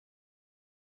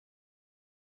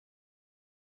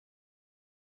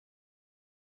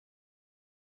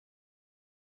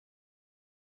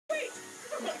Wait!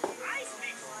 I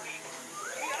speak weak.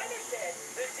 The other said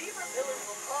the zebra pillars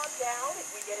will calm down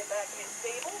if we get it back in its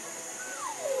stable.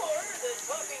 Or the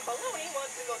talking balloon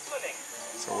wants to go swimming.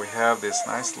 So we have this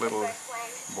nice little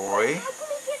boy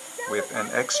with an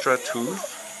extra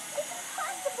tooth.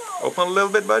 Open a little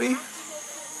bit, buddy.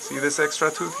 See this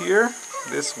extra tooth here?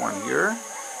 This one here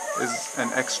is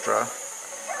an extra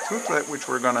toothlet which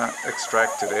we're gonna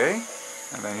extract today.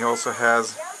 And then he also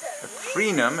has a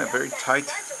frenum, a very tight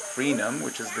frenum,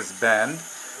 which is this band,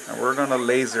 and we're gonna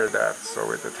laser that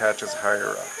so it attaches higher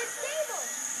up.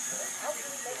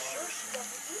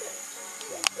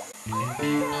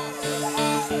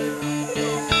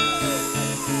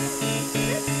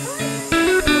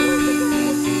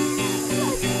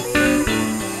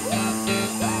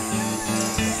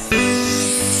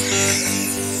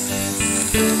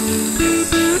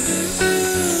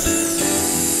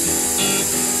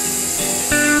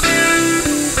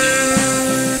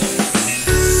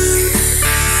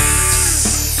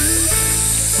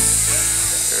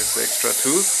 The extra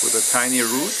tooth with a tiny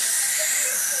root.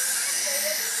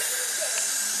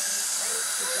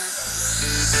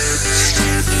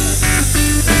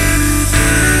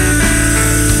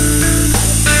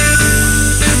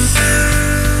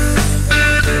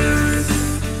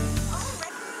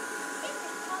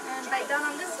 And bite down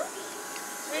on this one.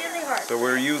 Really hard. So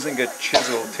we're using a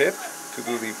chisel tip to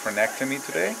do the frenectomy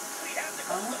today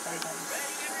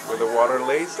with a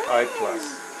water-laced I+.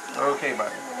 Okay,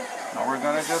 buddy. Now we're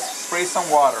gonna just spray some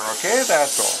water, okay?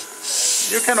 That's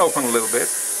all. You can open a little bit.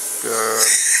 Good.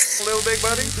 A little big,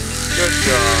 buddy. Good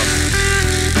job.